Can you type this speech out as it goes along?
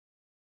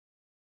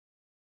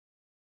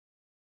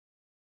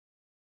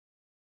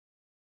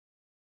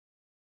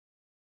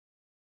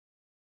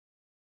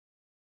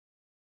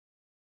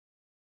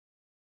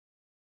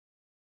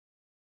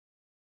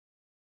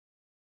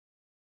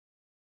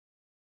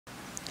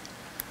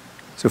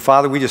So,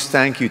 Father, we just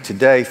thank you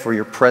today for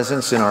your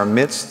presence in our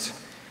midst.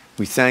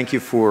 We thank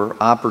you for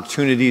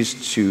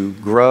opportunities to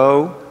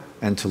grow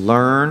and to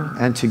learn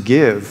and to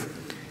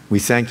give. We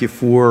thank you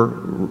for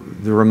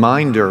the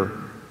reminder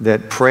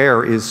that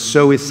prayer is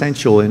so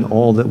essential in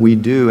all that we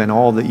do and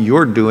all that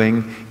you're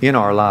doing in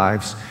our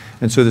lives.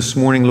 And so this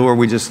morning, Lord,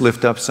 we just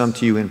lift up some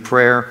to you in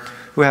prayer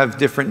who have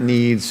different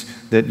needs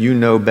that you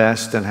know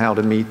best and how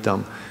to meet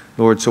them.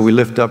 Lord, so we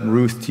lift up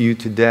Ruth to you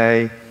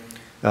today.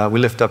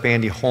 We lift up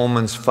Andy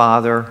Holman's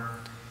father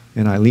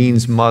and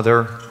Eileen's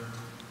mother.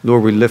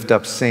 Lord, we lift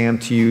up Sam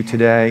to you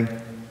today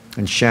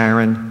and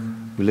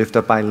Sharon. We lift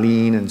up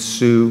Eileen and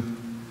Sue,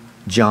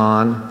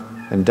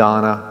 John and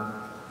Donna.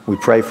 We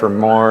pray for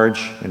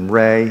Marge and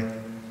Ray,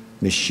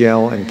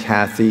 Michelle and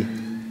Kathy,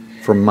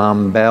 for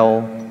Mom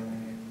Bell,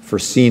 for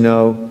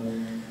Sino,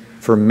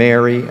 for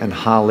Mary and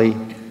Holly,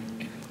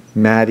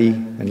 Maddie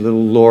and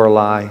little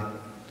Lorelei,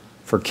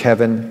 for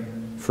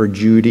Kevin, for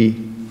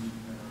Judy.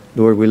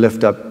 Lord, we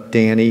lift up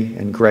Danny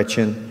and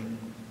Gretchen.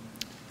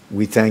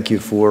 We thank you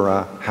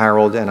for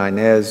Harold and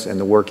Inez and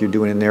the work you're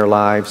doing in their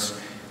lives.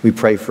 We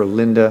pray for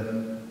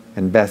Linda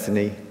and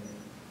Bethany.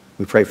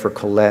 We pray for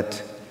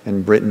Colette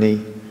and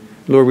Brittany.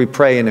 Lord, we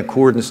pray in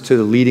accordance to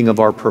the leading of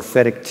our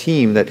prophetic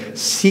team that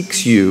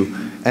seeks you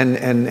and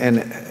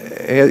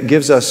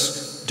gives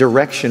us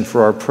direction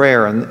for our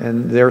prayer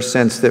and their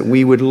sense that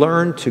we would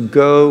learn to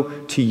go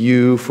to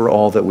you for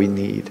all that we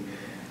need.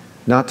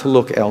 Not to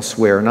look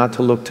elsewhere, not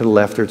to look to the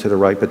left or to the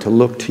right, but to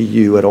look to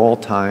you at all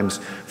times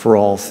for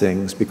all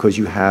things because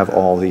you have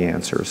all the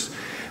answers.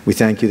 We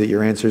thank you that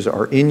your answers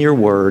are in your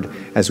word.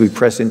 As we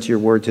press into your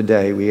word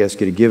today, we ask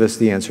you to give us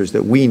the answers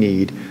that we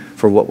need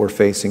for what we're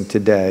facing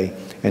today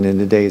and in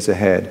the days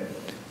ahead.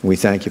 And we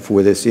thank you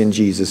for this in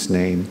Jesus'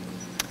 name.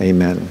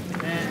 Amen.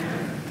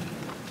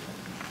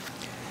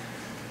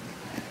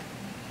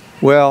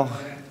 Well,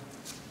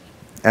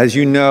 as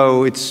you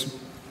know, it's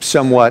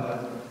somewhat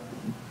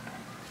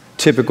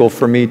typical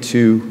for me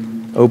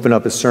to open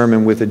up a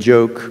sermon with a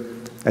joke,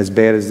 as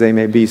bad as they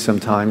may be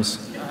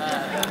sometimes.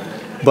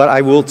 But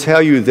I will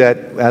tell you that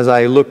as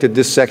I looked at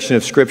this section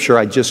of Scripture,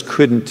 I just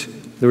couldn't,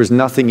 there was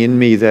nothing in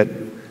me that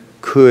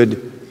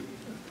could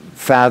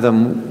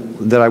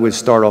fathom that I would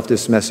start off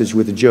this message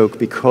with a joke,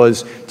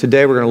 because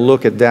today we're going to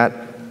look at that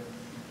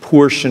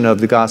portion of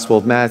the Gospel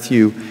of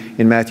Matthew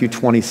in Matthew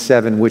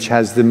 27, which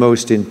has the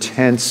most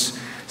intense,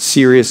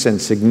 serious,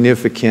 and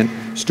significant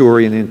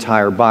story in the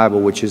entire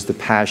Bible, which is the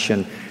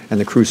passion and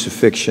the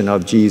crucifixion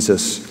of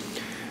Jesus.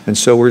 And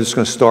so we're just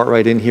going to start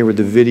right in here with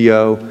the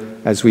video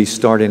as we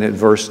start in at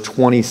verse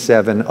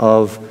 27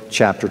 of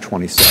chapter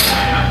 27.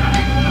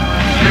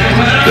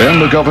 Then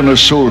the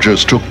governor's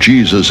soldiers took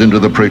Jesus into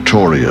the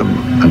praetorium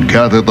and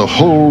gathered the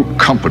whole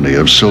company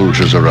of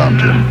soldiers around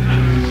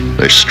him.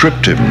 They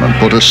stripped him and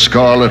put a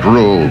scarlet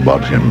robe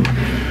on him,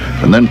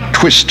 and then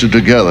twisted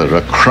together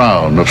a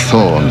crown of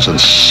thorns and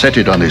set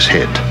it on his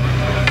head.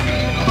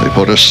 They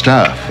put a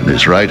staff in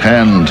his right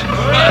hand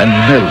and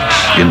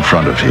knelt in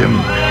front of him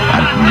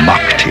and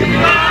mocked him.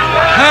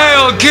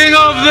 "Hail, King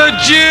of the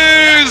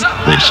Jews!"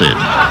 they said.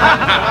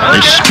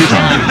 They spit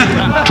on him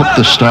and took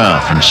the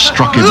staff and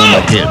struck him on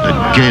the head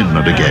again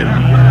and again.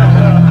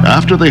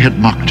 After they had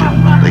mocked him,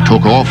 they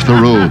took off the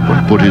robe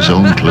and put his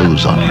own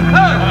clothes on him.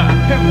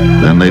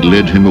 Then they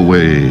led him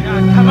away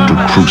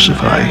to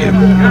crucify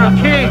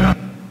him.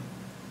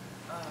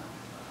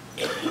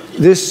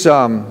 This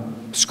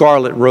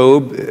scarlet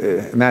robe,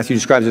 Matthew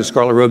describes as a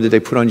scarlet robe that they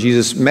put on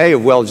Jesus, may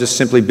have well just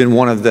simply been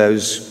one of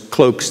those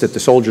cloaks that the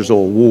soldiers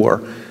all wore.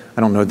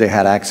 I don't know if they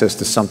had access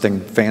to something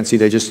fancy.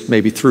 They just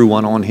maybe threw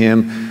one on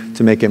him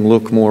to make him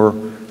look more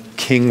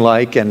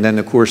king-like. And then,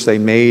 of course, they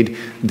made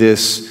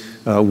this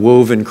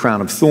woven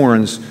crown of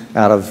thorns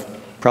out of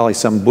probably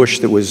some bush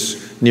that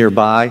was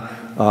nearby.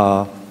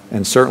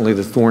 And certainly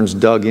the thorns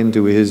dug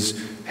into his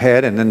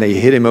head, and then they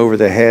hit him over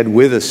the head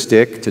with a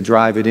stick to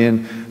drive it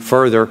in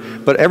further.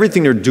 But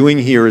everything they're doing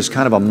here is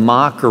kind of a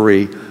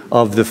mockery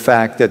of the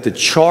fact that the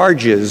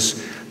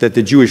charges that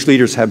the Jewish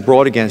leaders have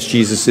brought against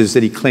Jesus is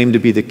that he claimed to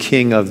be the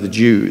king of the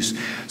Jews.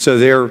 So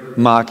they're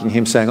mocking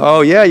him, saying, "Oh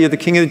yeah, you're the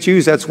king of the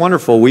Jews, that's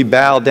wonderful, we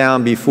bow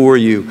down before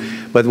you."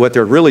 But what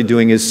they're really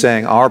doing is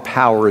saying, "Our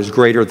power is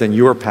greater than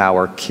your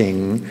power,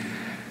 king."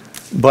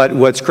 But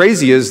what's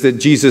crazy is that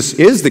Jesus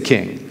is the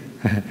king.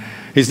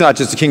 He's not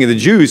just the king of the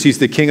Jews, he's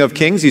the King of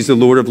kings, he's the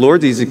Lord of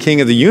lords, he's the king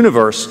of the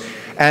universe.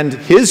 And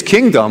his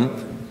kingdom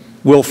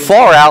will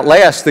far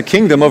outlast the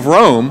kingdom of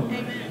Rome,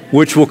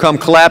 which will come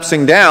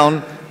collapsing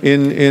down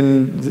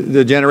in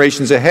the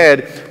generations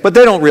ahead. But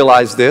they don't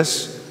realize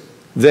this.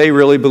 They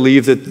really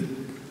believe that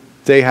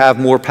they have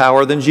more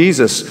power than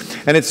Jesus.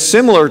 And it's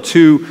similar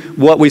to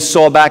what we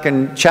saw back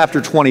in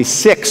chapter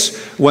 26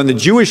 when the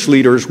Jewish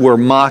leaders were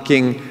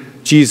mocking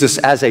Jesus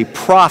as a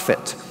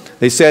prophet.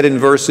 They said in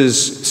verses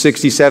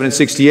 67 and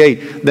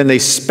 68, then they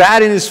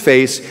spat in his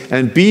face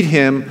and beat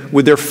him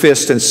with their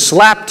fist and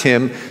slapped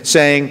him,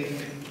 saying,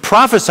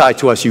 "Prophesy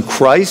to us, you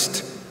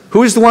Christ.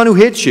 Who is the one who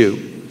hit you?"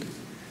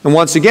 And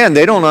once again,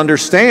 they don't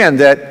understand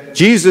that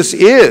Jesus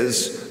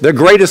is the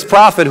greatest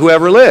prophet who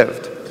ever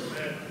lived.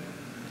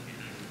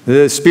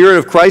 The Spirit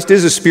of Christ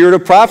is a spirit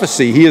of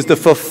prophecy. He is the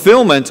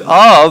fulfillment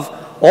of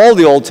all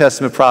the Old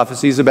Testament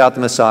prophecies about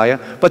the Messiah,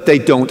 but they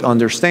don't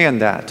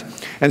understand that.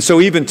 And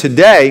so even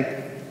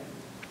today,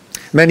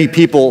 many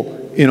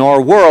people in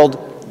our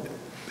world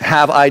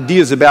have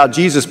ideas about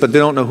Jesus, but they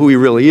don't know who he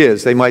really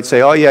is. They might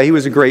say, oh yeah, he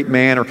was a great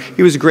man, or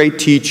he was a great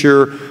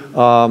teacher,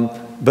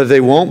 but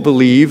they won't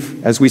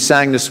believe, as we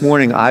sang this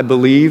morning, I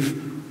believe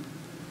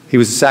he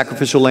was a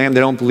sacrificial lamb.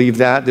 They don't believe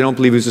that. They don't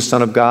believe he was the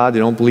Son of God. They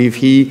don't believe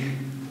he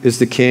is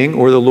the King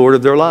or the Lord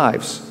of their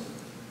lives.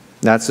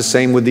 That's the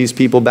same with these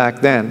people back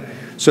then.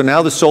 So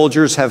now the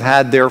soldiers have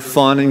had their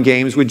fun and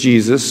games with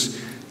Jesus,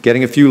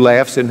 getting a few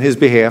laughs in his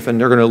behalf, and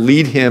they're going to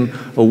lead him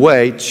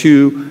away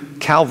to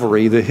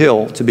Calvary, the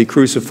hill, to be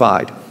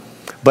crucified.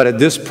 But at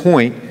this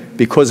point,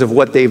 because of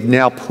what they've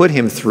now put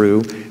him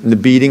through, and the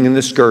beating and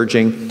the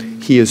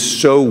scourging, he is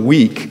so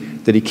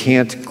weak that he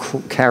can't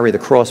carry the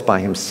cross by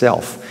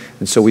himself.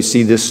 And so we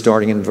see this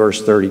starting in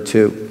verse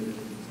 32.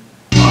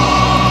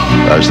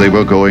 As they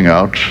were going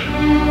out,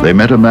 they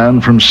met a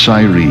man from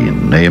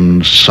Cyrene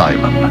named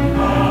Simon,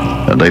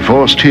 and they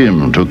forced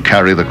him to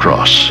carry the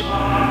cross.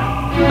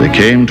 They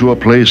came to a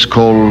place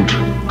called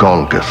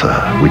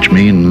Golgotha, which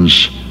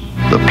means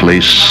the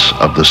place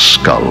of the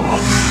skull.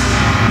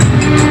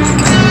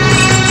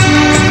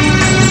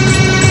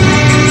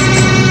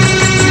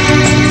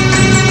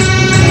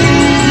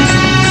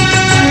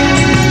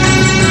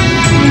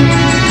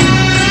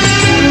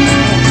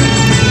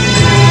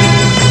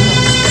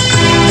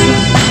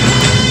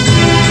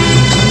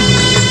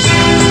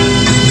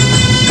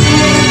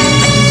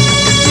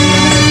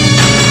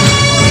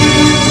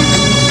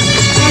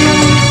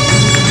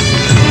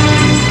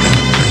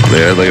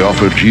 There they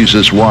offered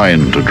Jesus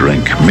wine to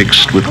drink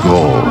mixed with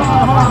gall,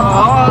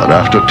 but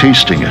after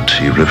tasting it,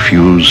 he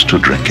refused to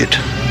drink it.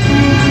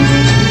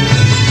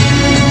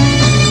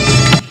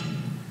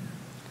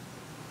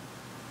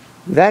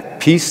 That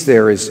piece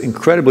there is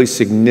incredibly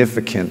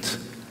significant,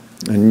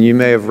 and you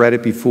may have read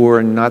it before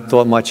and not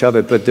thought much of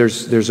it, but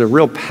there's a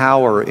real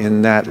power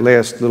in that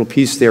last little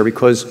piece there,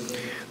 because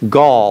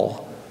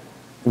gall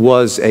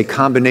was a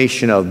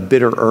combination of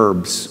bitter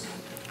herbs,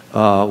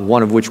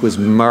 one of which was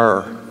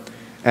myrrh.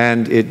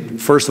 And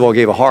it, first of all,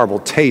 gave a horrible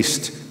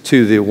taste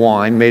to the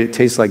wine, made it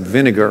taste like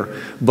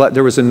vinegar. But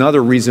there was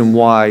another reason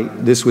why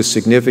this was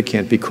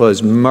significant,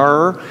 because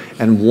myrrh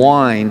and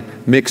wine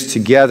mixed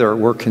together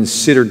were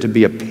considered to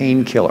be a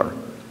painkiller.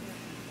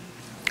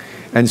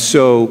 And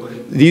so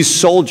these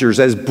soldiers,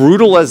 as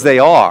brutal as they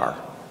are,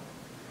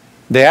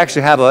 they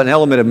actually have an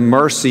element of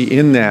mercy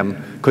in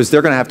them, because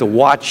they're going to have to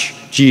watch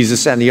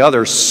Jesus and the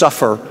others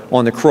suffer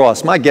on the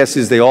cross. My guess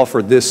is they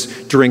offered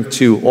this drink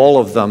to all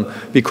of them,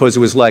 because it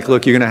was like,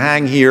 look, you're going to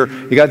hang here,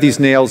 you got these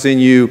nails in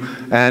you,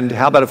 and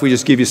how about if we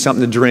just give you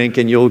something to drink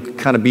and you'll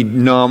kind of be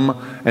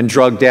numb and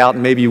drugged out,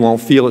 and maybe you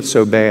won't feel it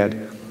so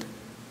bad.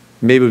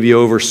 Maybe it'll be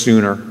over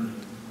sooner.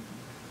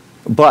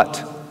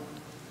 But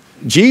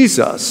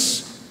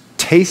Jesus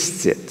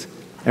tastes it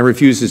and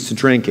refuses to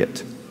drink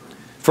it.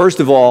 First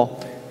of all,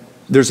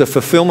 there's a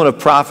fulfillment of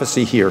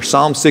prophecy here.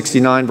 Psalm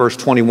 69 verse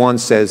 21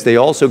 says, they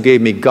also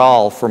gave me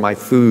gall for my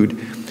food,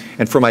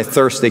 and for my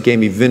thirst they gave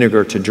me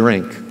vinegar to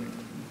drink.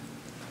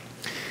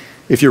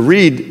 If you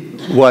read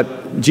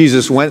what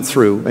Jesus went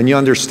through, and you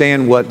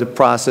understand what the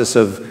process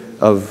of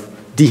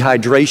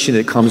dehydration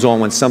that comes on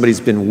when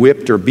somebody's been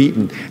whipped or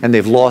beaten and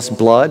they've lost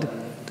blood,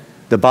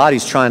 the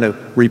body's trying to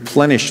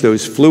replenish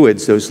those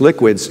fluids, those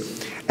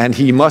liquids, and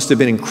he must have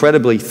been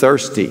incredibly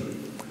thirsty.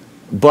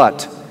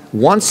 But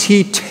once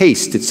he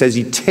tastes, it says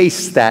he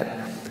tastes that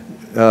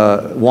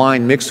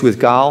wine mixed with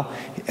gall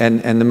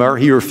and the myrrh,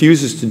 he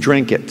refuses to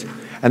drink it.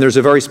 And there's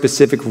a very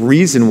specific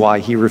reason why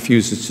he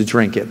refuses to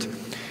drink it.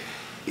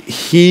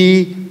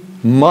 He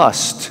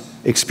must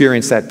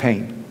experience that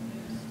pain.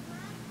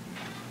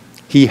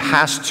 He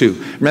has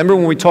to. Remember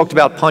when we talked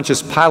about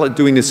Pontius Pilate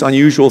doing this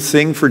unusual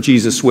thing for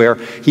Jesus, where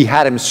he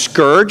had him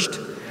scourged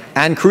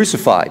and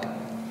crucified,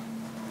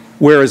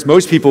 whereas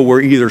most people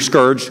were either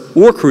scourged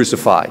or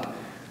crucified.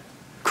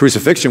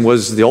 Crucifixion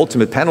was the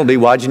ultimate penalty.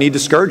 Why'd you need to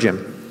scourge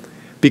him?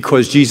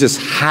 Because Jesus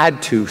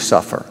had to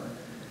suffer.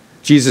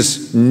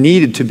 Jesus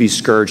needed to be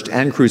scourged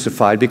and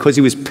crucified because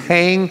he was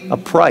paying a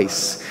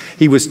price.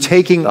 He was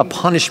taking a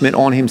punishment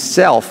on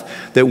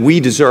himself that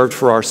we deserved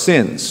for our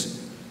sins.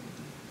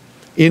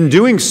 In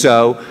doing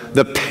so,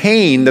 the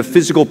pain, the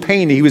physical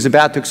pain that he was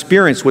about to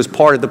experience, was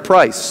part of the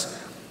price.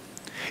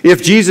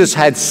 If Jesus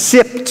had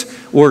sipped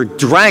or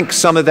drank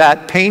some of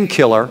that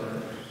painkiller,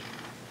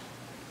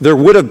 there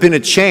would have been a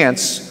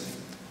chance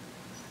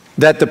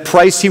that the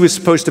price he was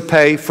supposed to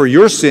pay for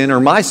your sin or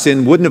my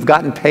sin wouldn't have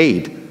gotten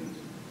paid.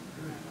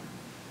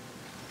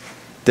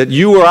 That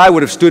you or I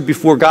would have stood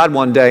before God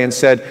one day and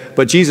said,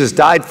 but Jesus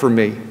died for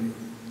me.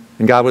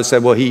 And God would have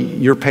said, well,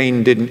 your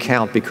pain didn't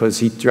count because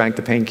he drank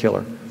the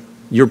painkiller.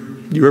 Your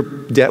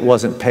debt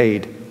wasn't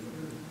paid.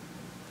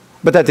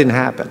 But that didn't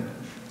happen,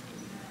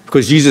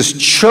 because Jesus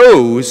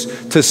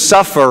chose to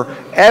suffer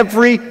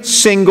every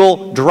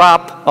single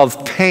drop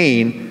of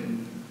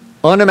pain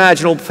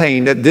unimaginable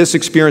pain that this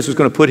experience was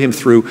going to put him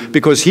through,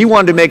 because he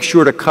wanted to make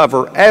sure to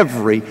cover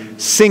every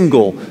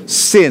single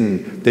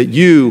sin that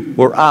you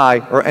or I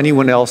or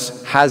anyone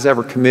else has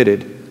ever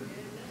committed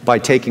by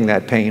taking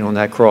that pain on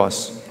that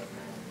cross.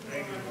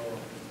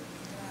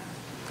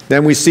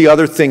 Then we see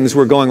other things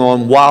were going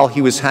on while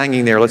he was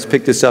hanging there. Let's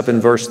pick this up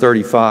in verse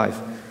 35.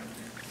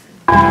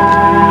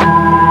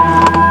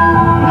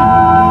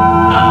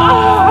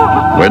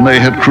 When they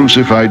had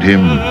crucified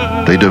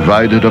him, they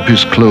divided up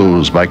his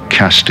clothes by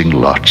casting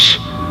lots.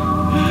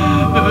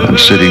 And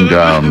sitting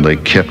down, they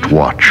kept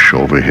watch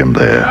over him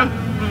there.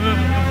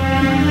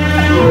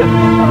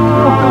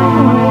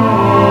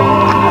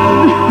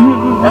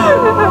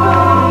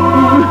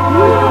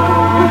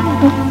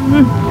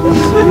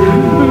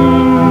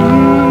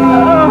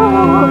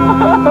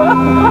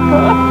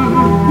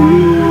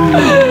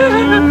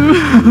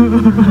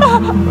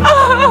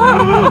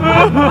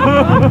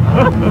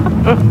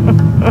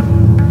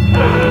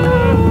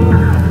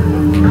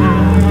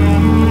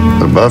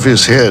 Above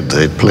his head,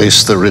 they'd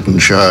placed the written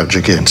charge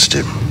against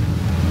him.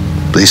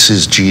 This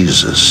is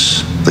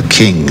Jesus, the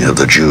King of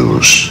the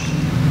Jews.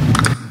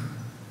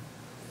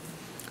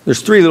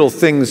 There's three little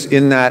things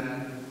in that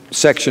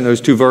section,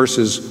 those two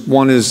verses.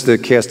 One is the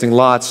casting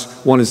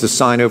lots, one is the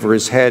sign over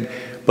his head.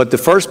 But the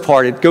first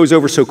part, it goes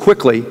over so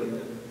quickly,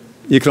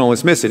 you can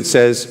almost miss it. It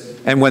says,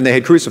 and when they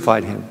had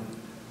crucified him.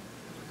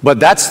 But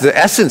that's the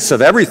essence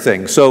of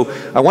everything. So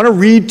I want to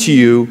read to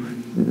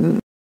you,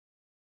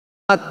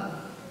 not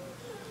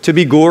to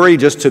be gory,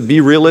 just to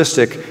be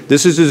realistic.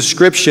 This is a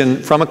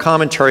description from a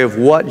commentary of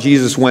what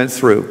Jesus went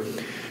through.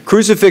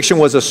 Crucifixion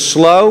was a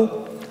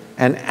slow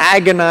and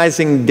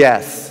agonizing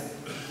death.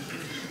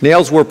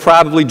 Nails were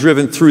probably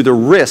driven through the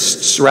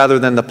wrists rather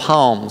than the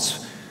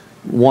palms.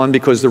 One,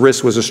 because the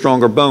wrist was a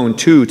stronger bone.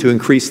 Two, to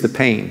increase the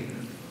pain.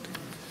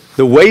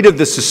 The weight of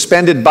the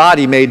suspended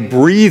body made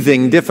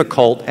breathing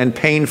difficult and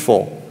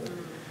painful.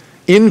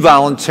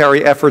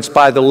 Involuntary efforts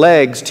by the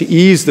legs to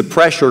ease the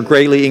pressure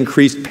greatly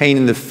increased pain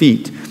in the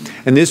feet.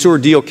 And this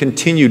ordeal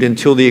continued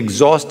until the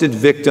exhausted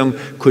victim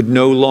could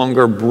no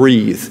longer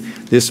breathe.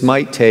 This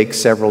might take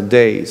several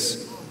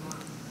days.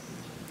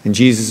 In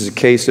Jesus'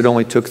 case, it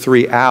only took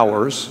 3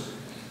 hours,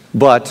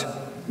 but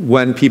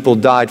when people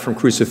died from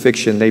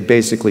crucifixion, they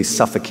basically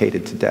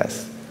suffocated to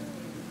death.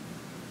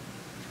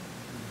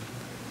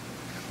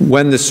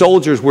 When the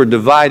soldiers were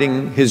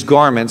dividing his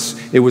garments,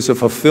 it was a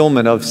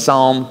fulfillment of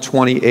Psalm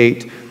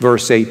 28,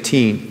 verse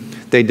 18.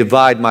 They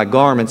divide my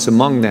garments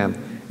among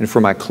them, and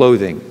for my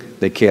clothing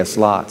they cast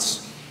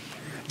lots.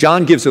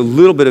 John gives a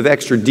little bit of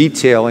extra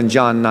detail in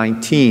John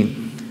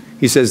 19.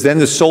 He says, then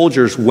the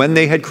soldiers, when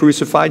they had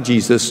crucified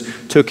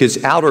Jesus, took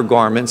his outer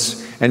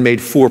garments and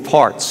made 4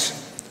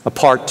 parts, a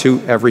part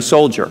to every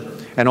soldier,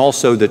 and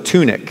also the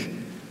tunic.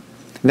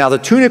 Now the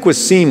tunic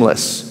was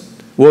seamless,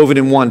 woven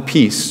in one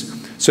piece.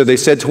 So they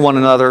said to one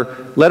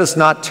another, let us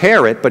not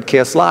tear it, but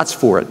cast lots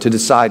for it, to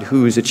decide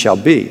whose it shall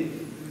be.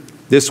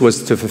 This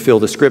was to fulfill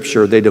the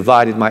scripture, they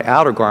divided my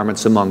outer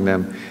garments among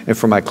them, and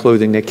for my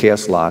clothing they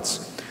cast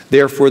lots.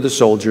 Therefore the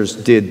soldiers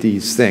did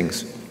these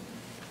things.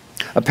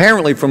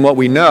 Apparently, from what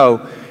we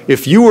know,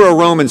 if you were a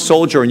Roman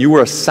soldier and you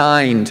were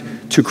assigned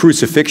to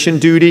crucifixion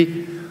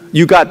duty,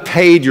 you got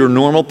paid your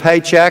normal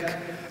paycheck,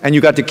 and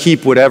you got to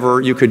keep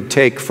whatever you could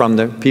take from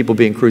the people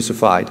being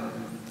crucified.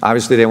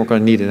 Obviously, they weren't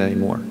going to need it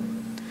anymore.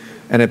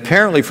 And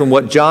apparently, from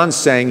what John's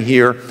saying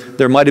here,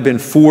 there might have been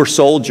 4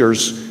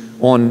 soldiers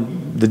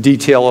on the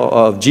detail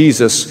of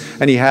Jesus,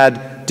 and he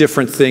had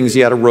different things. He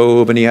had a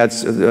robe, and he had,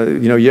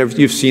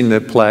 you've seen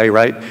the play,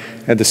 right?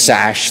 Had the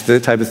sash, the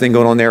type of thing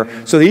going on there.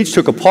 So they each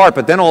took a part,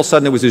 but then all of a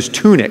sudden there was his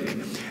tunic,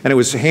 and it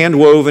was hand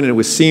woven, and it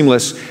was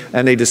seamless,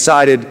 and they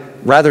decided,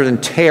 rather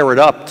than tear it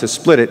up to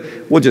split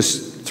it, we'll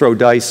just throw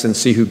dice and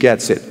see who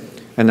gets it.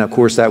 And of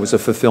course, that was a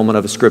fulfillment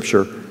of a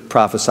scripture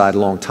prophesied a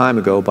long time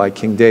ago by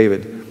King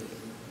David.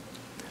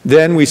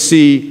 Then we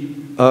see,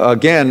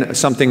 again,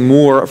 something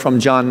more from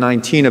John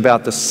 19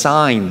 about the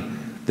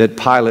sign that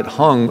Pilate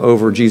hung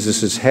over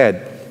Jesus'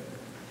 head.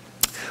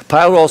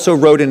 Pilate also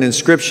wrote an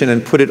inscription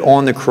and put it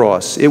on the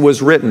cross. It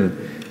was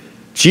written,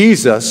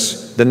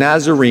 Jesus, the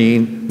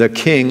Nazarene, the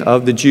King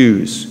of the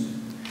Jews.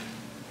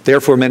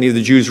 Therefore, many of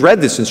the Jews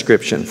read this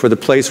inscription, for the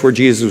place where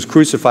Jesus was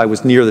crucified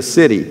was near the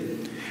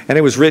city. And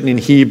it was written in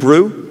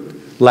Hebrew,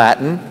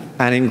 Latin,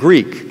 and in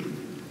Greek.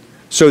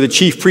 So the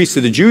chief priests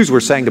of the Jews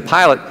were saying to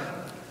Pilate,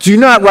 do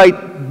not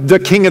write the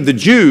King of the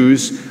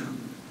Jews,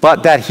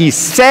 but that he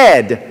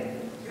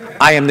said,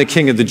 I am the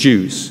King of the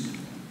Jews.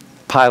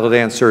 Pilate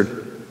answered,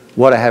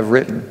 what I have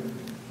written,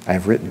 I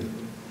have written.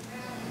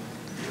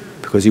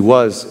 Because he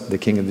was the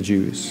King of the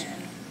Jews.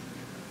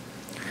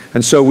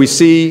 And so we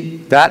see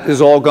that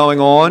is all going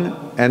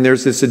on, and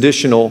there's this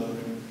additional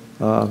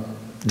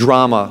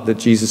drama that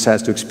Jesus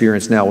has to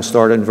experience now. We'll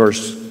start in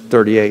verse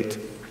 38.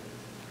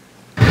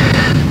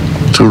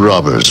 2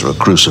 robbers were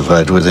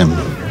crucified with him,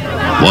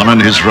 one on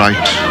his right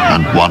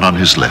and one on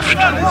his left.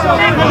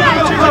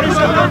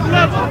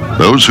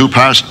 Those who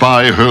passed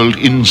by hurled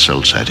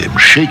insults at him,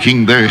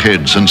 shaking their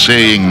heads and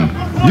saying,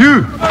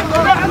 You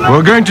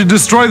We're going to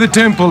destroy the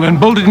temple and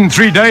build it in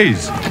 3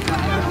 days.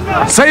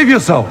 Save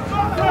yourself.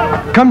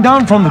 Come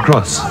down from the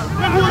cross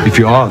if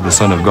you are the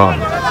Son of God.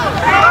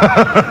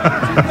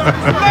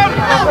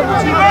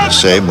 The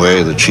same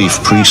way the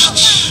chief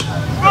priests,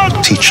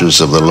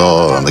 teachers of the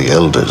law, and the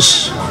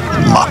elders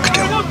mocked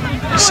him.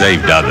 He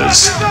saved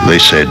others. They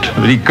said,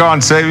 But he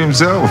can't save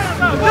himself.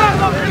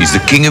 He's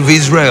the King of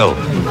Israel.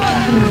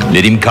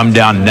 Let him come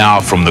down now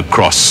from the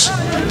cross,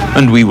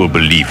 and we will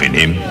believe in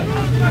him.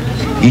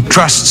 He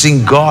trusts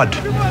in God.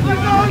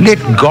 Let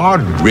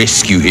God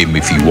rescue him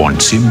if he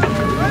wants him.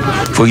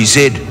 For he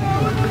said,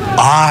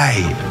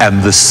 I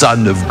am the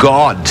Son of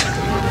God.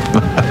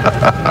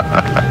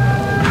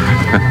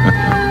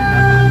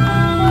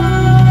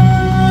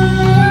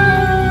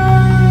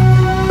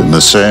 in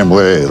the same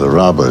way, the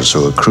robbers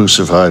who were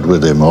crucified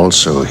with him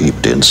also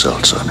heaped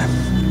insults on him.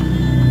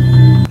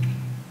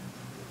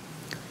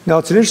 Now,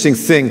 it's an interesting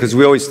thing because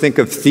we always think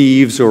of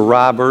thieves or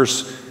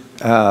robbers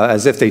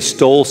as if they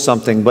stole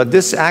something, but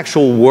this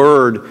actual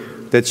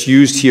word that's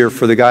used here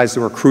for the guys that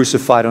were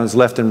crucified on his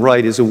left and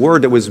right is a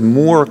word that was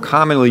more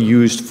commonly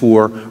used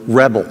for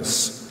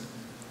rebels,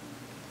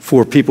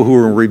 for people who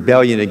were in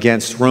rebellion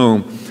against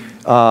Rome.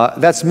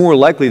 That's more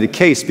likely the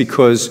case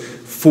because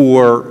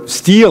for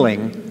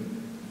stealing,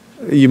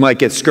 you might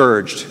get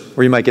scourged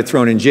or you might get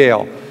thrown in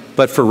jail,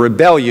 but for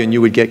rebellion,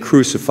 you would get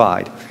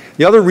crucified.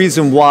 The other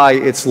reason why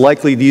it's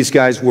likely these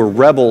guys were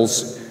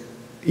rebels,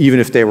 even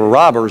if they were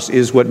robbers,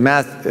 is what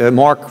Mark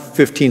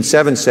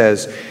 15:7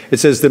 says.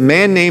 It says, the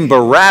man named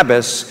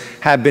Barabbas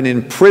had been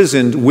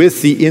imprisoned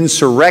with the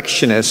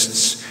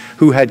insurrectionists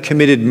who had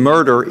committed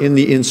murder in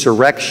the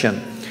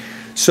insurrection.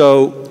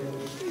 So,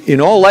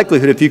 in all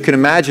likelihood, if you can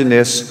imagine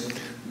this,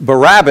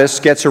 Barabbas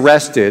gets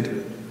arrested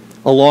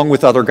along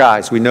with other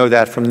guys. We know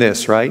that from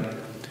this, right?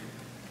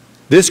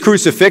 This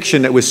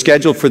crucifixion that was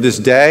scheduled for this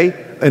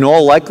day, in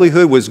all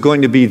likelihood, was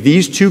going to be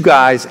these two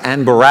guys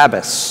and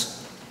Barabbas,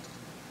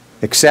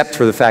 except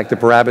for the fact that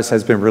Barabbas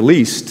has been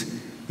released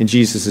in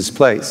Jesus'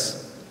 place.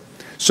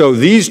 So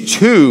these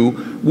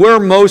two were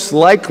most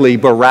likely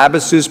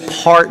Barabbas's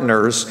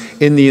partners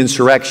in the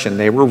insurrection.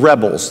 They were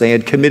rebels. They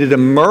had committed a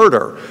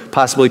murder,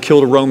 possibly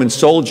killed a Roman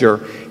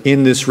soldier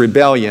in this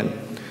rebellion.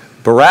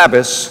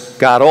 Barabbas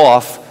got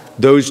off.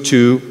 Those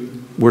two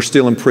were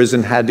still in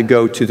prison, had to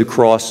go to the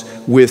cross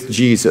with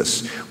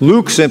Jesus.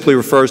 Luke simply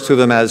refers to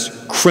them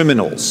as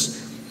criminals.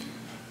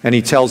 And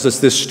he tells us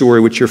this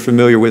story, which you're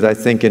familiar with, I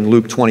think, in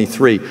Luke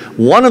 23.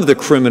 One of the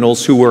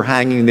criminals who were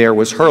hanging there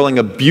was hurling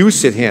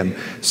abuse at him,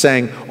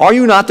 saying, "Are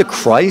you not the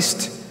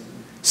Christ?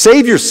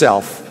 Save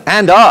yourself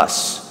and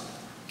us."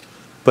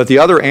 But the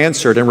other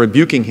answered and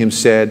rebuking him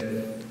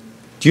said,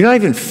 "Do you not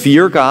even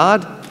fear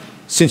God,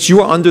 since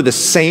you are under the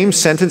same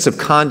sentence of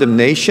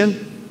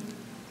condemnation?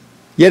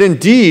 Yet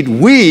indeed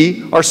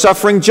we are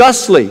suffering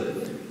justly,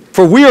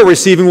 for we are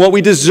receiving what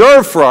we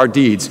deserve for our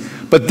deeds.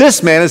 But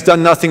this man has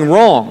done nothing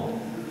wrong."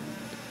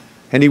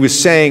 And he was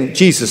saying,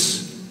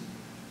 "Jesus,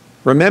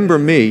 remember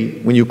me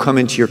when you come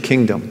into your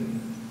kingdom."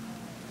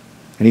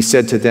 And he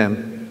said to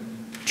them,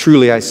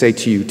 "Truly I say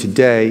to you,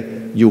 today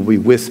you will be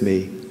with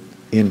me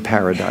in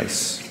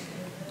paradise."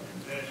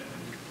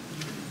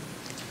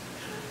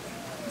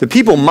 The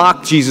people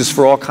mock Jesus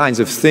for all kinds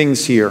of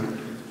things here.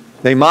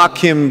 They mock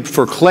him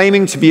for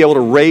claiming to be able to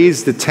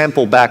raise the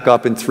temple back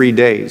up in 3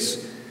 days.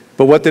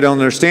 But what they don't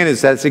understand is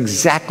that's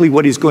exactly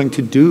what he's going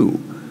to do.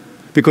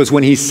 Because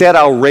when he said,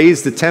 "I'll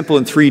raise the temple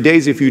in 3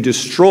 days if you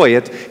destroy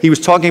it," he was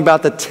talking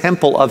about the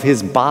temple of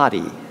his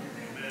body.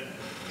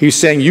 He was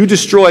saying, "You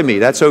destroy me,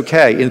 that's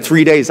okay. In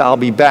 3 days I'll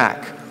be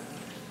back."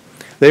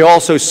 They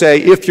also say,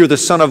 "If you're the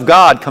Son of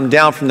God, come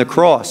down from the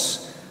cross."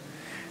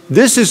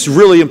 This is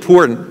really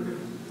important.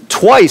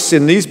 Twice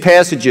in these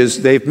passages,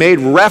 they've made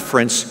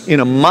reference in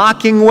a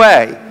mocking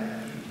way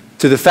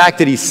to the fact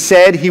that he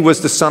said he was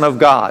the Son of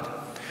God.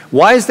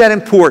 Why is that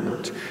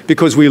important?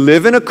 Because we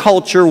live in a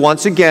culture,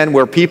 once again,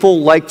 where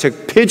people like to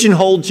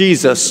pigeonhole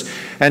Jesus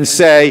and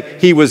say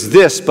he was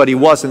this, but he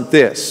wasn't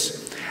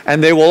this.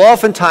 And they will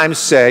oftentimes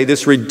say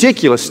this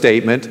ridiculous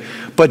statement,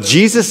 "But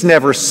Jesus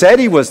never said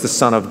he was the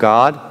Son of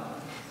God."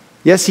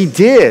 Yes, he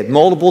did,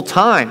 multiple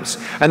times.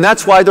 And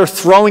that's why they're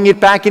throwing it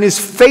back in his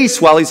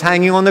face while he's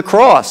hanging on the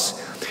cross.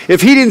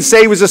 If he didn't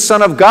say he was the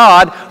Son of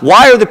God,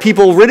 why are the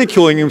people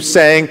ridiculing him,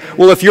 saying,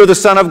 "Well, if you're the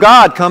Son of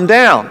God, come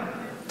down"?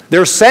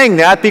 They're saying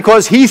that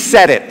because he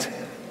said it.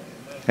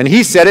 And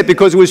he said it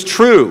because it was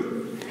true.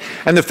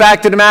 And the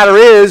fact of the matter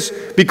is,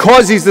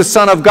 because he's the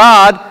Son of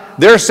God,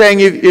 they're saying,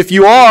 if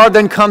you are,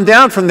 then come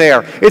down from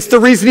there. It's the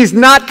reason he's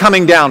not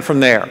coming down from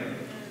there.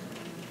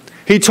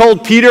 He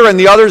told Peter and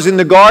the others in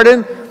the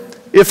garden,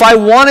 "If I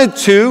wanted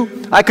to,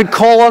 I could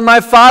call on my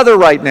Father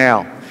right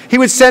now. He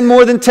would send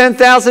more than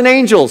 10,000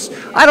 angels.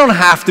 I don't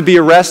have to be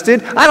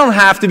arrested. I don't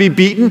have to be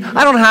beaten.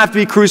 I don't have to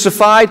be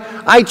crucified.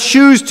 I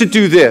choose to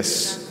do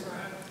this."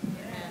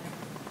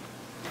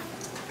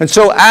 And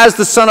so as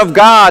the Son of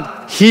God,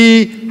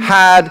 he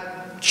had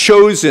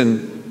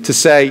chosen to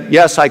say,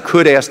 yes, I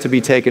could ask to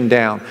be taken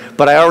down,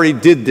 but I already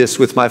did this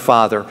with my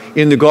Father.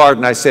 In the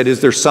garden, I said, is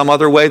there some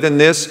other way than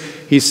this?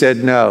 He said,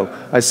 no.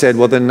 I said,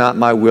 well, then not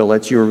my will,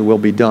 let your will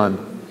be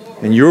done.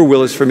 And your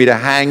will is for me to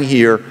hang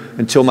here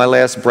until my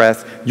last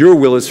breath. Your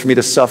will is for me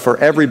to suffer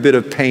every bit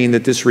of pain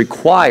that this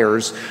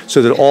requires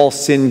so that all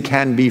sin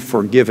can be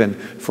forgiven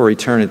for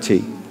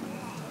eternity.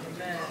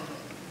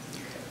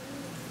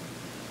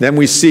 Then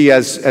we see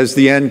as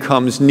the end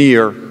comes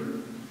near,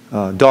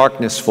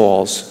 darkness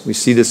falls. We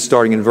see this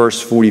starting in verse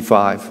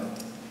 45.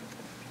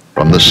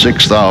 From the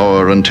 6th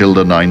hour until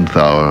the 9th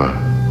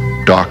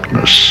hour,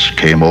 darkness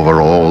came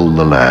over all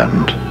the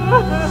land.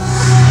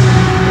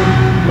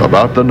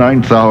 About the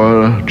 9th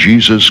hour,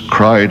 Jesus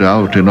cried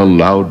out in a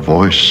loud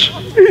voice,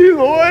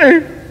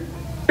 Eloi,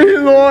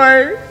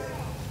 Eloi,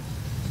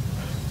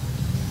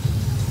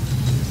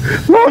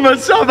 lama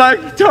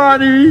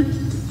sabachthani,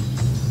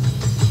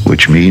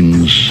 which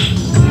means,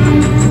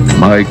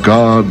 my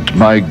God,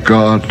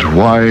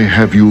 why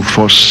have you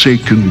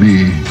forsaken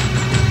me?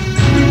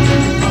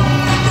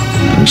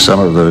 And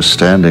some of those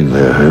standing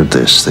there heard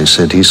this. They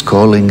said, he's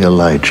calling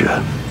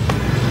Elijah.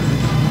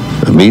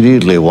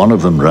 Immediately one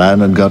of them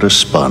ran and got a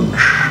sponge,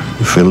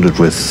 filled it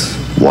with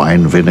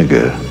wine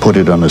vinegar, put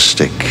it on a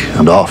stick,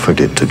 and offered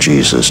it to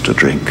Jesus to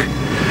drink.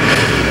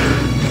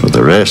 But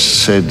the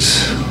rest said,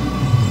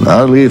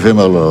 now leave him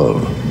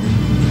alone.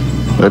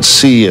 Let's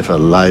see if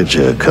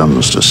Elijah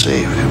comes to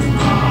save him.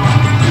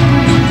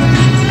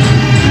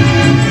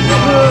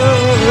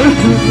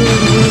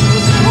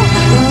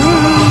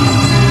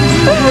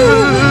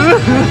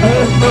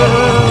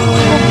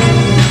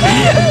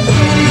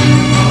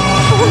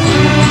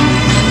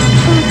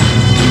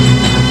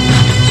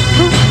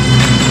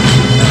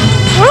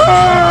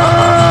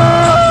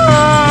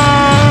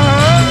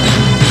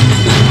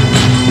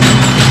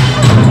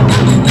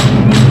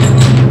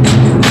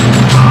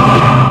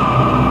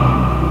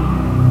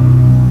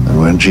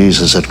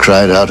 Jesus had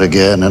cried out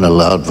again in a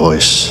loud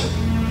voice,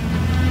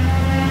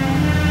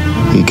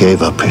 he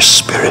gave up his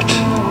spirit.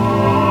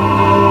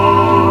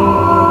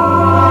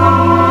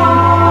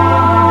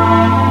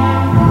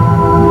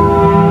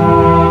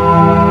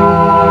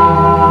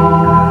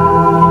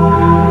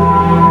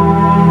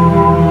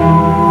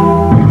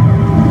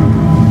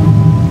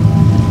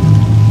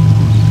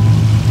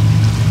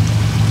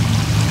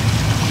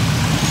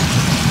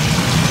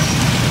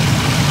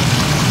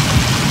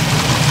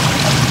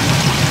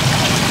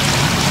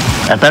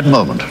 At that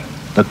moment,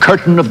 the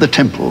curtain of the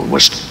temple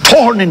was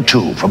torn in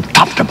two from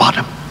top to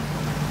bottom.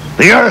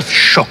 The earth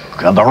shook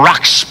and the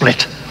rocks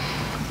split.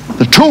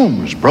 The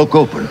tombs broke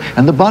open,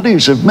 and the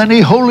bodies of many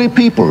holy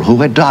people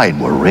who had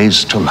died were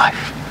raised to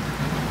life.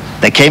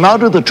 They came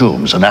out of the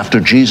tombs, and after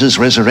Jesus'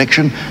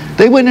 resurrection,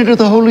 they went into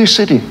the holy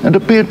city and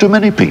appeared to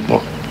many people.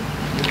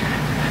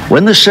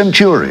 When the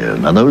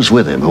centurion and those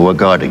with him who were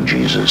guarding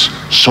Jesus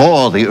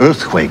saw the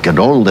earthquake and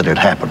all that had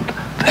happened,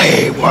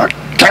 they were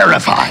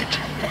terrified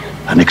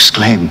and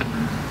exclaimed,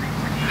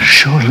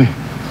 surely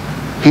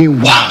he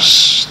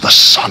was the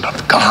Son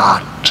of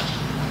God.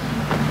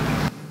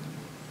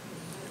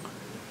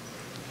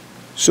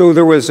 So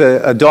there was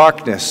a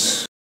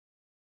darkness,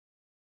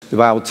 the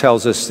Bible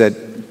tells us, that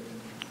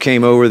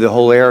came over the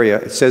whole area.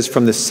 It says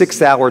from the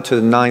 6th hour to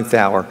the 9th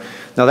hour.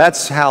 Now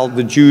that's how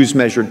the Jews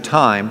measured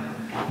time,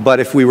 but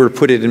if we were to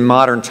put it in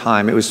modern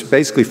time, it was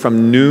basically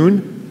from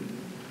noon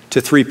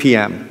to 3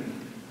 p.m.,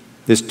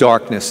 this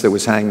darkness that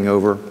was hanging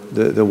over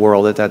the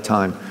world at that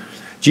time.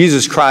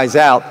 Jesus cries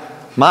out,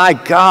 my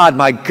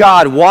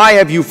God, why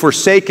have you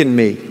forsaken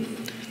me?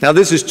 Now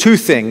this is two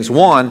things.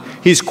 One,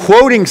 he's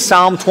quoting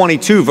Psalm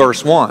 22,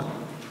 verse 1.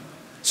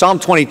 Psalm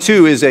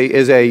 22 is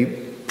a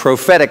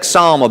prophetic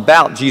psalm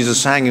about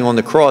Jesus hanging on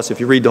the cross, if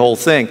you read the whole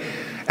thing.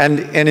 And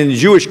in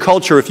Jewish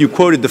culture, if you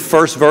quoted the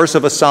first verse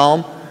of a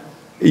psalm,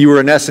 you were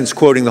in essence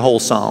quoting the whole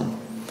psalm.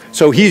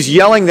 So he's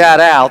yelling that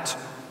out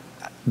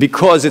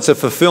because it's a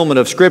fulfillment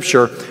of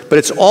Scripture, but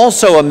it's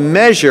also a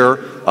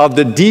measure of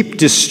the deep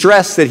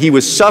distress that he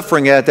was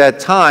suffering at that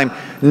time,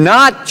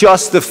 not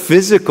just the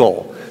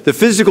physical. The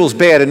physical's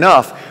bad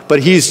enough,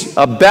 but he's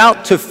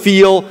about to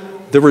feel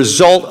the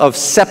result of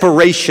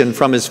separation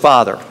from his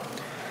Father.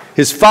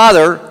 His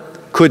Father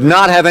could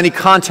not have any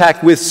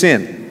contact with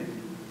sin.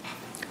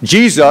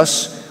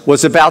 Jesus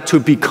was about to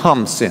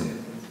become sin.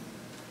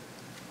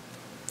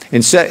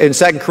 In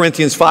 2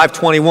 Corinthians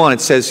 5:21,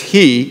 it says,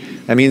 he,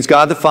 that means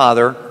God the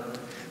Father,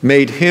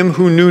 made him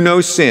who knew no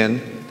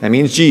sin, that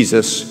means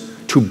Jesus,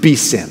 to be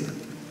sin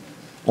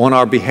on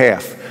our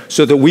behalf,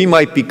 so that we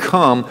might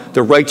become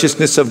the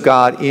righteousness of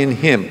God in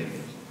him.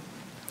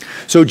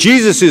 So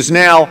Jesus is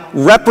now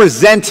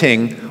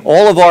representing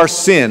all of our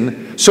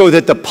sin so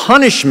that the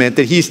punishment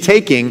that he's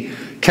taking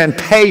can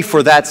pay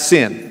for that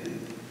sin.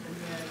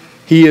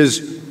 He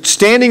is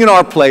standing in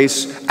our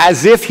place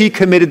as if he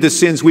committed the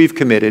sins we've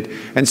committed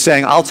and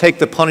saying, I'll take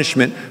the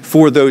punishment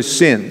for those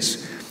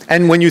sins.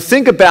 And when you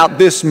think about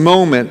this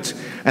moment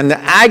and the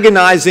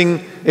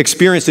agonizing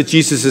experience that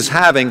Jesus is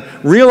having,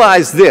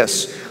 realize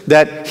this,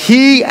 that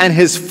he and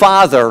his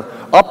Father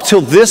up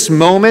till this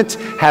moment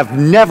have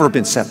never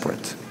been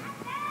separate.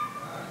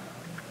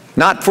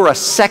 Not for a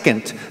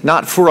second,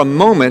 not for a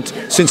moment,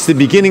 since the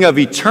beginning of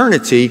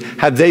eternity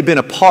have they been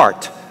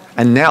apart,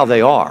 and now they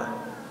are.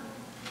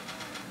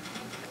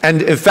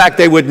 And in fact,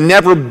 they would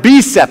never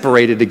be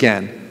separated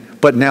again,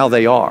 but now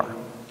they are.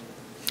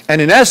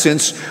 And in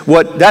essence,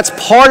 that's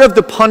part of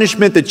the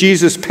punishment that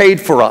Jesus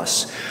paid for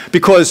us,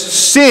 because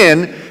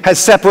sin has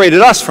separated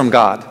us from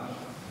God.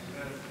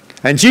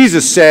 And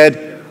Jesus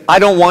said, I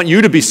don't want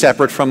you to be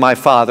separate from my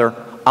Father.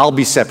 I'll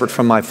be separate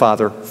from my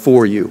Father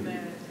for you.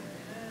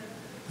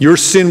 Your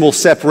sin will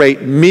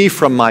separate me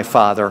from my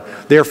Father.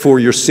 Therefore,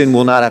 your sin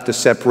will not have to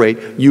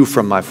separate you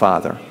from my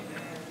Father.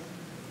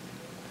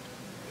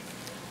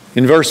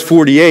 In verse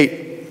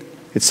 48,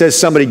 it says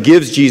somebody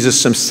gives Jesus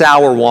some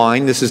sour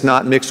wine. This is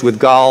not mixed with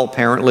gall,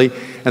 apparently,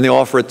 and they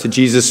offer it to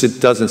Jesus. It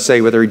doesn't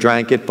say whether he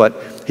drank it,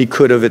 but he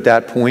could have at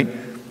that point,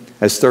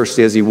 as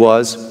thirsty as he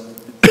was.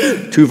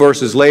 2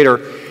 verses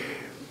later,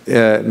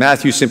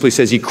 Matthew simply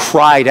says he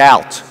cried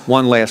out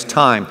one last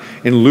time.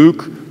 In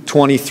Luke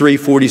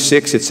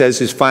 23:46, it says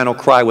his final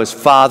cry was,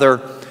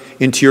 Father,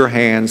 into your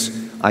hands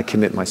I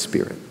commit my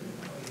spirit.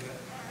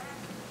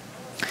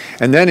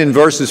 And then in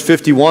verses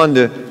 51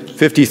 to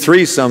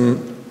 53,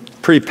 some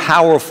pretty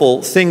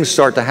powerful things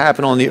start to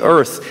happen on the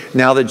earth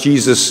now that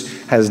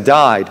Jesus has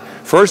died.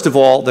 First of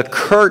all, the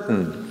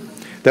curtain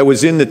that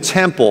was in the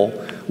temple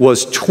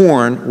was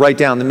torn right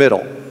down the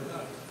middle.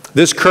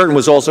 This curtain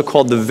was also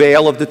called the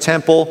veil of the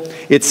temple.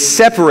 It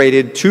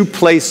separated two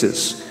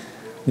places.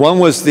 One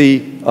was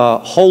the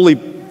holy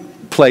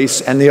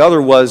place, and the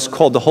other was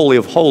called the Holy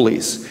of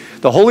Holies.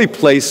 The holy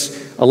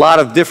place, a lot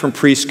of different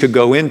priests could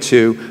go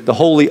into. The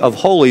Holy of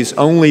Holies,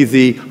 only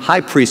the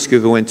high priest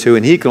could go into,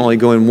 and he could only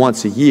go in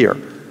once a year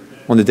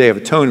on the Day of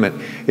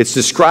Atonement. It's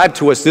described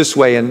to us this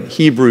way in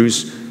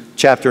Hebrews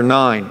chapter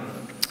 9.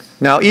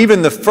 Now,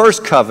 even the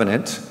first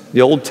covenant,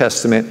 the Old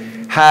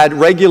Testament, had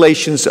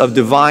regulations of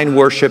divine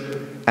worship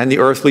and the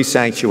earthly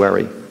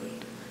sanctuary.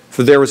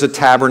 For there was a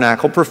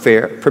tabernacle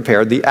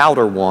prepared, the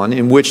outer one,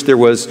 in which there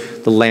was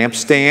the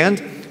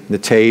lampstand, the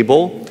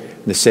table,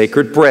 and the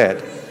sacred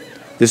bread.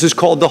 This is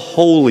called the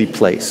holy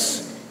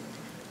place.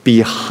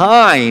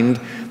 Behind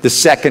the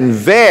second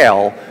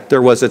veil,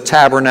 there was a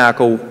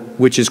tabernacle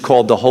which is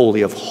called the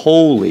Holy of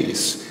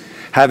Holies,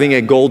 having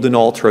a golden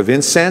altar of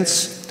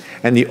incense,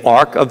 and the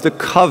Ark of the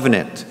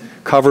Covenant,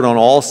 covered on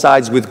all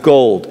sides with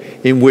gold,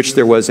 in which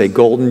there was a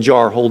golden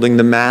jar holding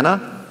the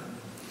manna,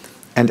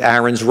 and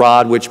Aaron's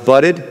rod which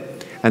budded,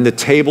 and the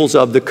tables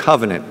of the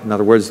covenant. In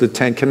other words, the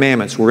 10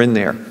 Commandments were in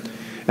there.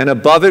 And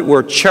above it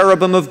were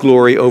cherubim of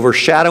glory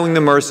overshadowing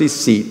the mercy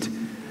seat.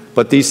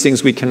 But these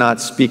things we cannot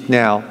speak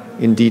now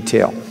in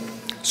detail.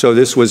 So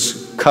this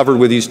was covered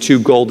with these two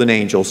golden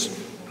angels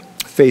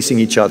facing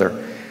each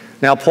other.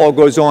 Now Paul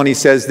goes on, he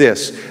says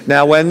this,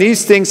 now when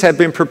these things have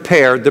been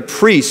prepared, the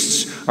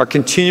priests are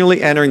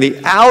continually entering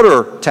the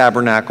outer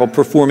tabernacle,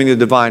 performing the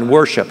divine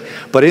worship.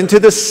 But into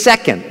the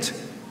second,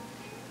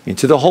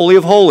 into the Holy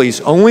of Holies,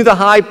 only the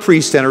high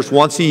priest enters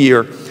once a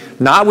year,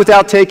 not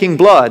without taking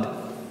blood,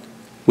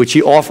 which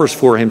he offers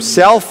for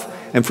himself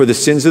and for the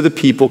sins of the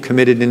people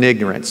committed in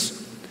ignorance.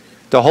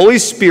 The Holy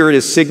Spirit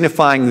is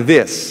signifying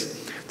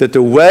this, that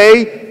the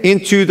way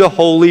into the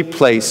holy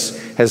place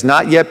has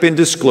not yet been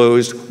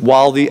disclosed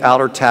while the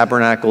outer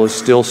tabernacle is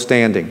still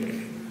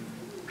standing.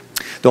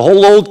 The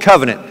whole old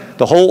covenant,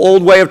 the whole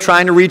old way of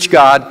trying to reach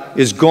God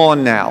is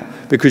gone now,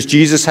 because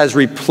Jesus has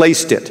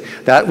replaced it.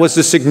 That was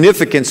the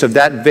significance of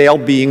that veil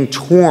being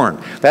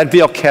torn. That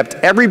veil kept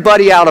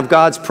everybody out of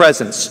God's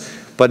presence,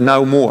 but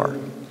no more.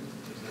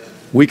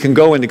 We can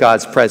go into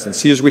God's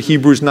presence. Here's what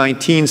Hebrews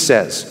 19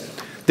 says.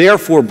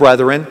 Therefore,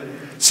 brethren,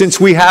 since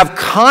we have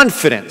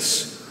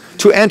confidence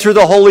to enter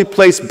the holy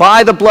place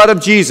by the blood of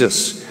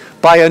Jesus,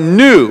 by a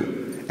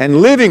new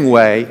and living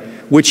way,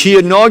 which he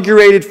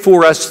inaugurated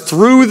for us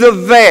through the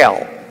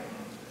veil,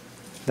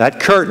 that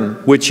curtain,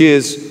 which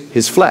is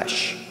his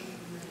flesh.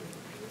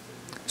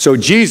 So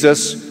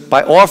Jesus,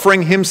 by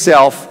offering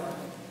himself,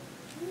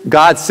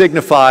 God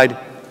signified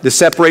the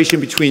separation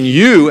between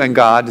you and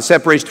God, the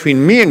separation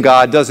between me and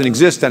God doesn't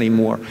exist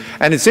anymore.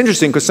 And it's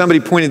interesting because somebody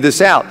pointed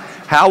this out.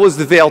 How was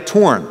the veil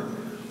torn?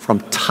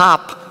 From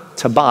top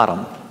to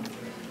bottom.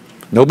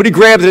 Nobody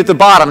grabbed it at the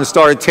bottom and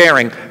started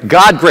tearing.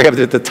 God grabbed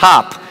it at the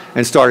top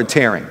and started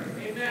tearing.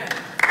 Amen.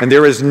 And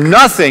there is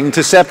nothing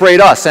to separate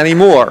us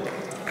anymore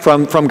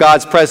from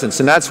God's presence.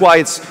 And that's why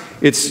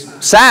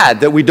it's sad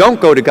that we don't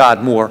go to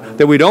God more,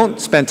 that we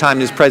don't spend time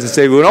in his presence,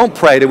 that we don't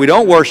pray, that we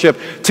don't worship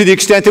to the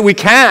extent that we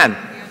can.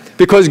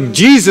 Because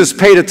Jesus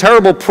paid a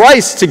terrible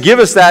price to give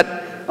us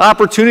that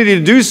opportunity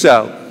to do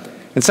so.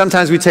 And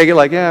sometimes we take it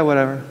like, yeah,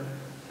 whatever.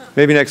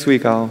 Maybe next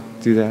week I'll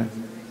do that.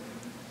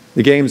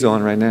 The game's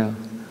on right now.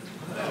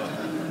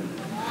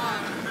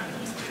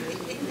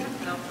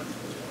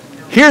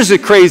 Here's the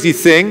crazy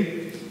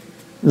thing.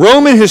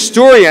 Roman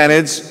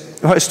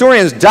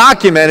historians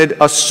documented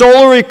a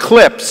solar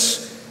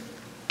eclipse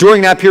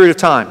during that period of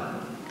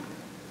time.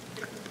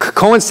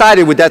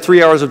 Coincided with that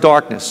 3 hours of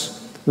darkness.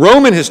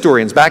 Roman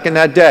historians back in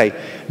that day.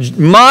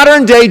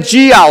 Modern day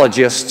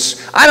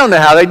geologists, I don't know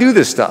how they do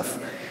this stuff,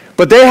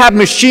 But they have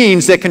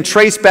machines that can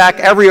trace back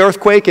every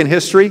earthquake in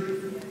history.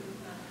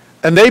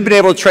 And they've been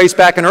able to trace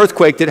back an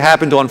earthquake that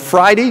happened on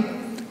Friday,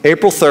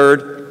 April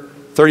 3rd,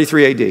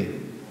 33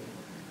 AD.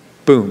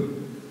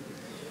 Boom.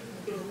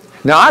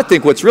 Now, I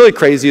think what's really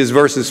crazy is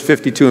verses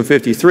 52 and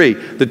 53.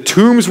 The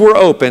tombs were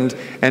opened,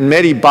 and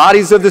many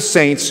bodies of the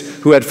saints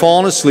who had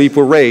fallen asleep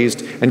were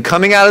raised. And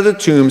coming out of the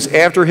tombs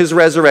after his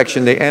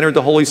resurrection, they entered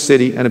the holy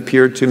city and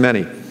appeared to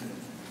many.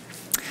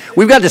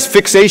 We've got this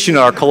fixation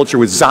in our culture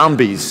with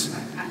zombies.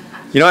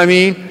 You know what I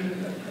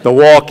mean? The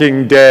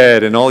Walking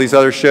Dead and all these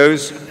other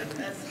shows.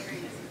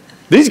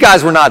 These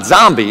guys were not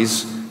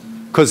zombies,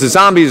 because the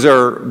zombies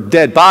are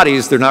dead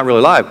bodies. They're not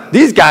really alive.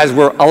 These guys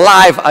were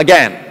alive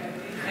again.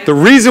 The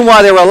reason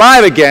why they were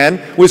alive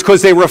again was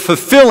because they were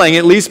fulfilling,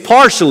 at least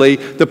partially,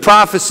 the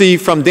prophecy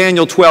from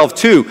Daniel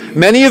 12:2.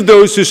 Many of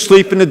those who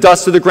sleep in the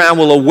dust of the ground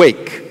will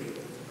awake.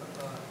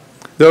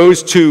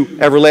 Those to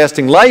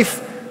everlasting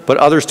life, but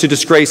others to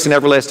disgrace and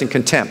everlasting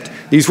contempt.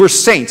 These were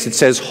saints. It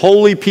says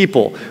holy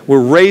people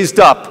were raised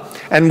up.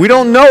 And we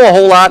don't know a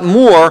whole lot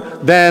more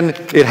than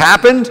it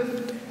happened,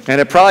 and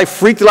it probably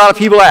freaked a lot of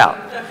people out.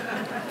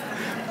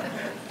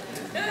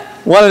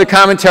 One of the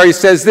commentaries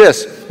says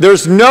this: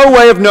 there's no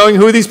way of knowing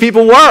who these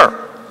people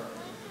were.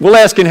 We'll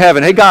ask in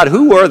heaven, hey God,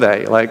 who were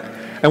they?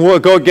 And we'll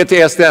go get to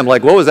ask them,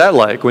 what was that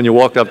like when you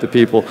walked up to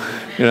people,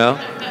 you know?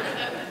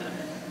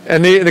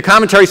 And the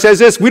commentary says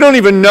this: we don't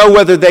even know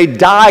whether they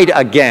died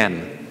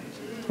again,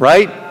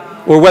 right?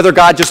 Or whether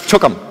God just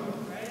took them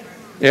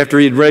after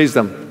he'd raised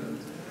them,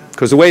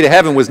 because the way to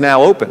heaven was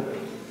now open.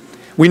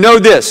 We know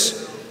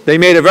this: they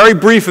made a very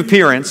brief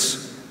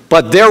appearance,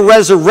 but their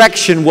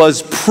resurrection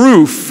was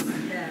proof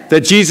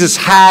that Jesus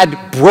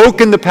had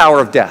broken the power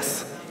of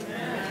death.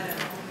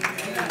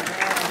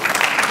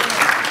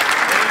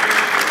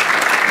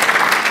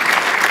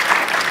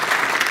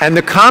 And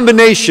the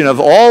combination of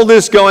all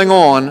this going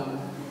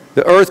on,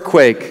 the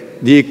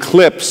earthquake, the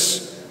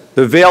eclipse,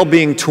 the veil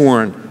being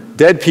torn,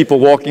 dead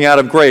people walking out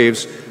of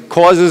graves,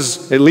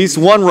 causes at least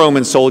one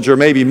Roman soldier,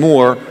 maybe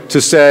more,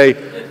 to say,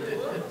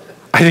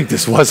 I think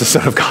this was the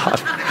Son of God.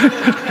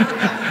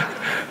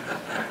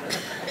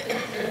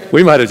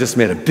 We might have just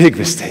made a big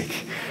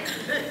mistake.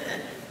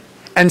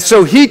 And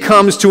so he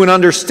comes to an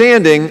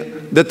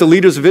understanding that the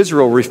leaders of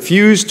Israel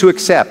refused to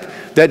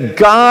accept, that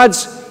God's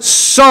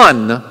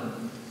Son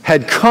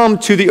had come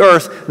to the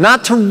earth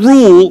not to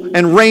rule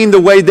and reign the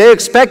way they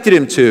expected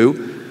him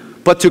to,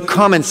 but to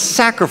come and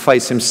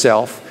sacrifice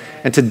himself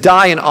and to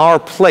die in our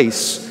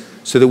place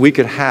so that we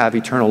could have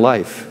eternal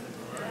life.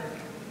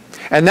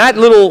 And that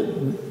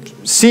little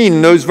scene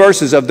in those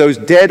verses of those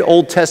dead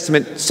Old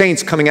Testament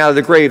saints coming out of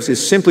the graves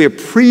is simply a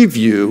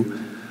preview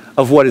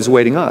of what is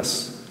awaiting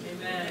us.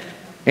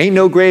 Ain't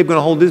no grave going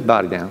to hold this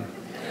body down.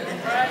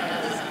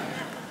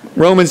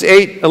 Romans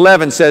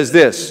 8:11 says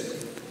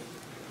this: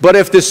 but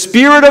if the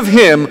Spirit of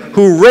him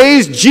who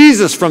raised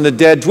Jesus from the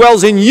dead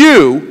dwells in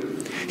you,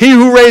 he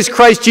who raised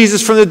Christ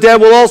Jesus from the dead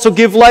will also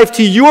give life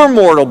to your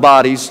mortal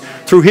bodies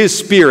through his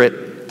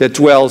Spirit that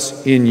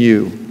dwells in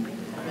you.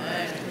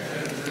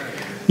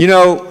 You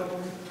know,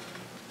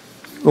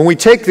 when we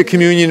take the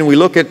communion and we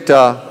look at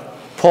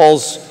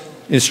Paul's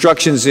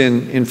instructions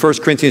in 1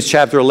 Corinthians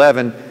chapter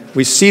 11,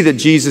 we see that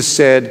Jesus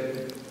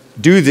said,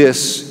 do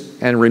this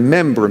and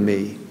remember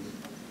me.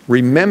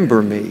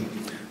 Remember me.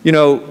 You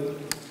know,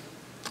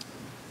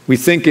 we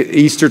think at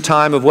Easter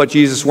time of what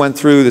Jesus went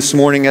through. This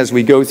morning as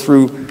we go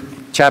through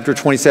chapter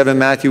 27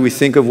 Matthew, we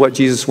think of what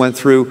Jesus went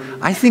through.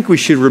 I think we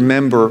should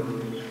remember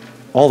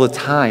all the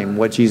time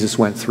what Jesus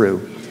went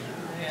through.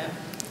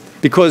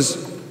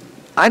 Because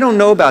I don't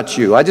know about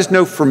you. I just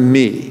know for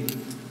me.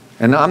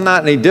 And I'm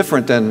not any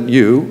different than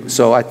you,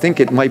 so I think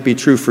it might be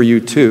true for you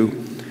too.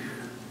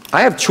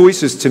 I have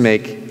choices to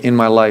make in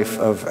my life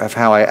of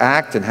how I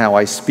act and how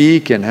I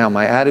speak and how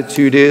my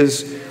attitude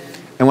is.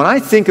 And when I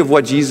think of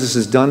what Jesus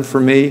has done for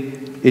me,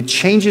 it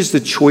changes the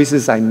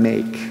choices I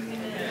make.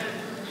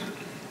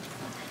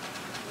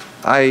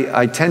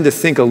 I tend to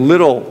think a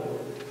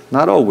little,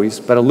 not always,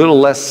 but a little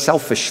less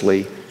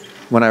selfishly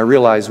when I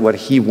realize what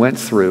he went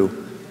through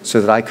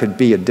so that I could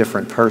be a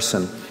different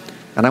person.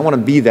 And I want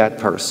to be that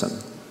person.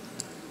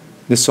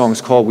 This song is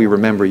called We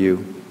Remember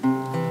You.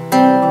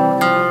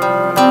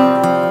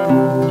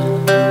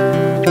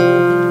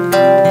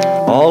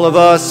 All of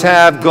us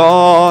have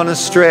gone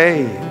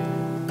astray,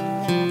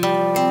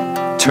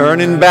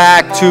 turning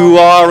back to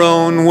our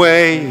own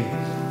way.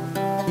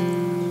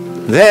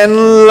 Then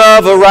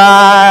love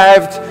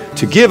arrived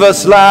to give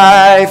us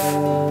life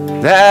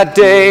that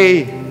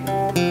day.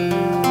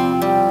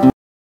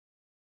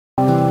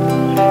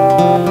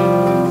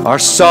 Our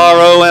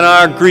sorrow and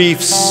our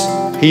griefs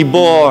he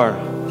bore,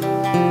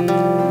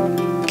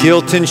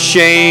 guilt and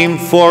shame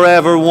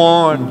forever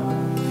worn.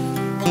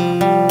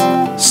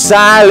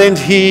 Silent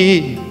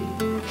he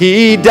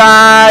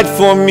died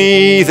for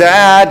me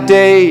that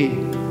day.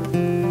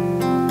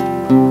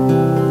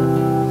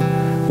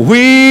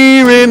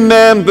 We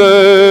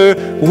remember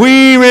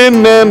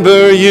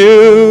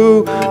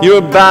you,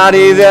 your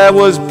body that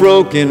was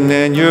broken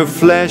and your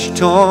flesh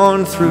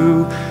torn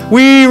through.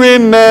 We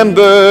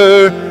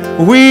remember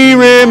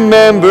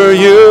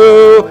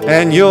you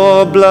and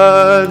your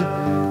blood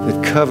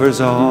that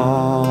covers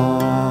all.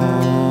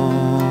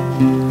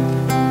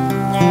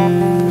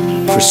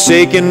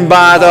 Forsaken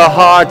by the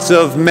hearts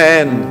of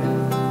men,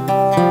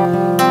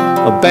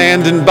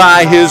 abandoned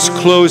by his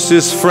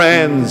closest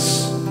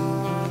friends,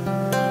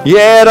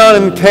 yet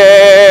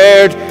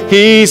unimpaired,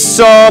 he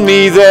saw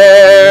me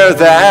there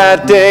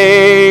that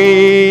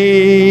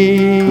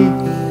day.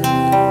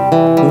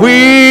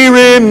 We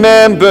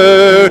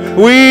remember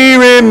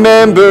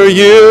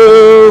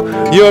you,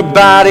 your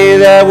body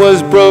that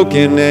was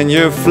broken and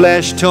your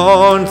flesh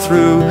torn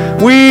through.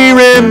 We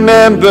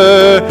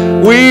remember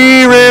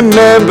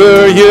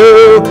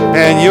you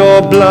and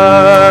your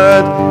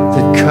blood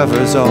that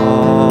covers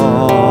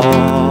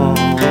all.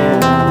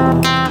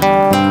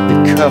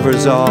 It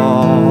covers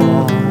all.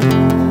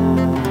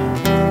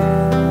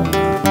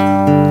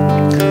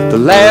 The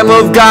Lamb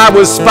of God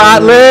was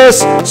spotless,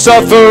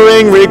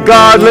 suffering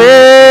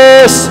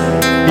regardless.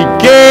 He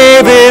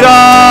gave it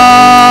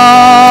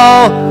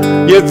all.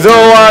 Yet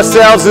though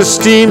ourselves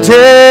esteemed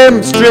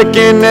him,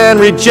 stricken and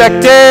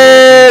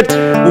rejected,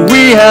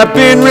 we have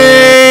been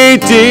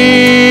redeemed.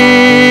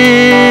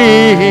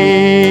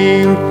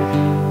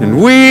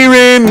 And we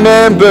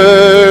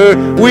remember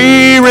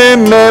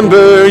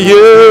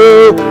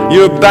you,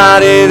 your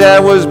body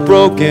that was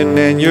broken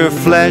and your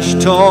flesh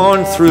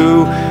torn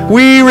through.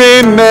 We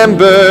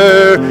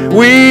remember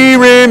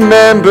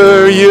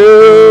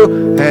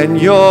you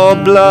and your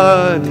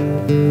blood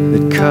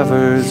that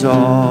covers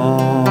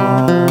all.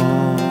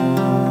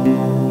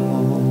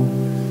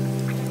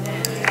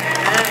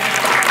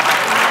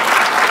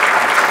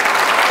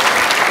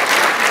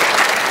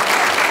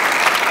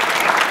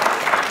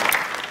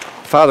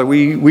 Father,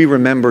 we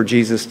remember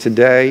Jesus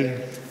today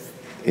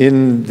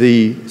in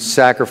the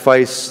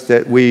sacrifice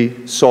that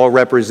we saw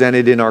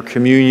represented in our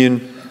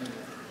communion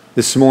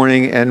this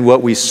morning and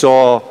what we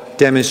saw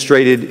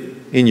demonstrated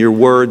in your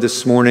word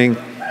this morning.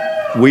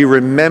 We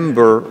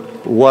remember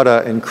what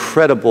an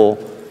incredible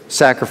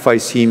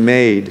sacrifice he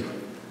made.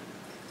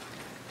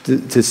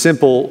 The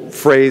simple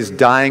phrase,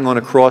 dying on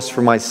a cross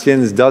for my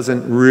sins,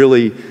 doesn't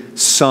really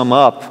sum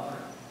up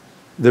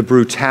the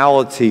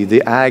brutality,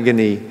 the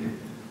agony,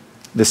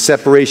 the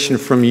separation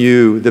from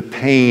you, the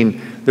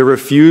pain, the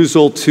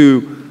refusal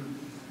to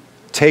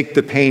take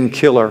the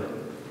painkiller,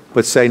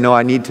 but say, no,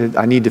 I need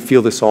to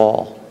feel this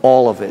all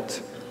of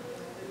it,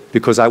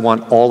 because I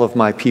want all of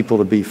my people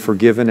to be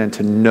forgiven and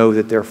to know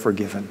that they're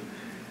forgiven.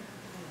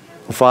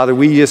 Well, Father,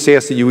 we just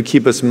ask that you would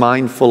keep us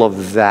mindful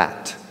of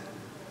that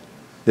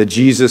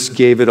Jesus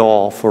gave it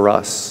all for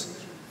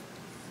us,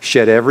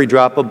 shed every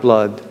drop of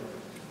blood,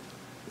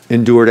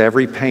 endured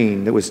every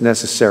pain that was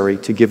necessary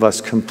to give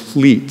us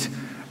complete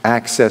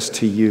access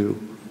to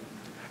you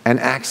and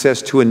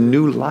access to a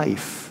new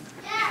life,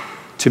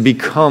 to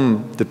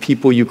become the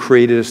people you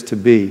created us to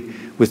be,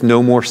 with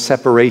no more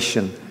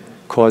separation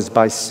caused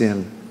by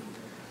sin.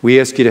 We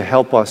ask you to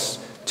help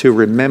us to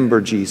remember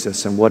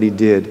Jesus and what he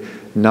did,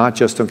 not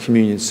just on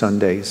Communion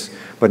Sundays,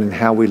 but in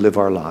how we live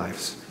our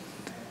lives.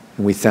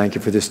 And we thank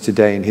you for this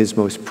today in his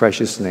most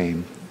precious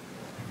name.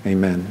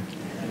 Amen.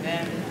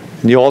 Amen.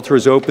 And the altar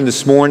is open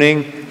this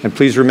morning, and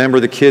please remember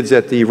the kids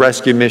at the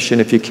rescue mission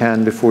if you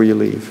can before you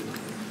leave.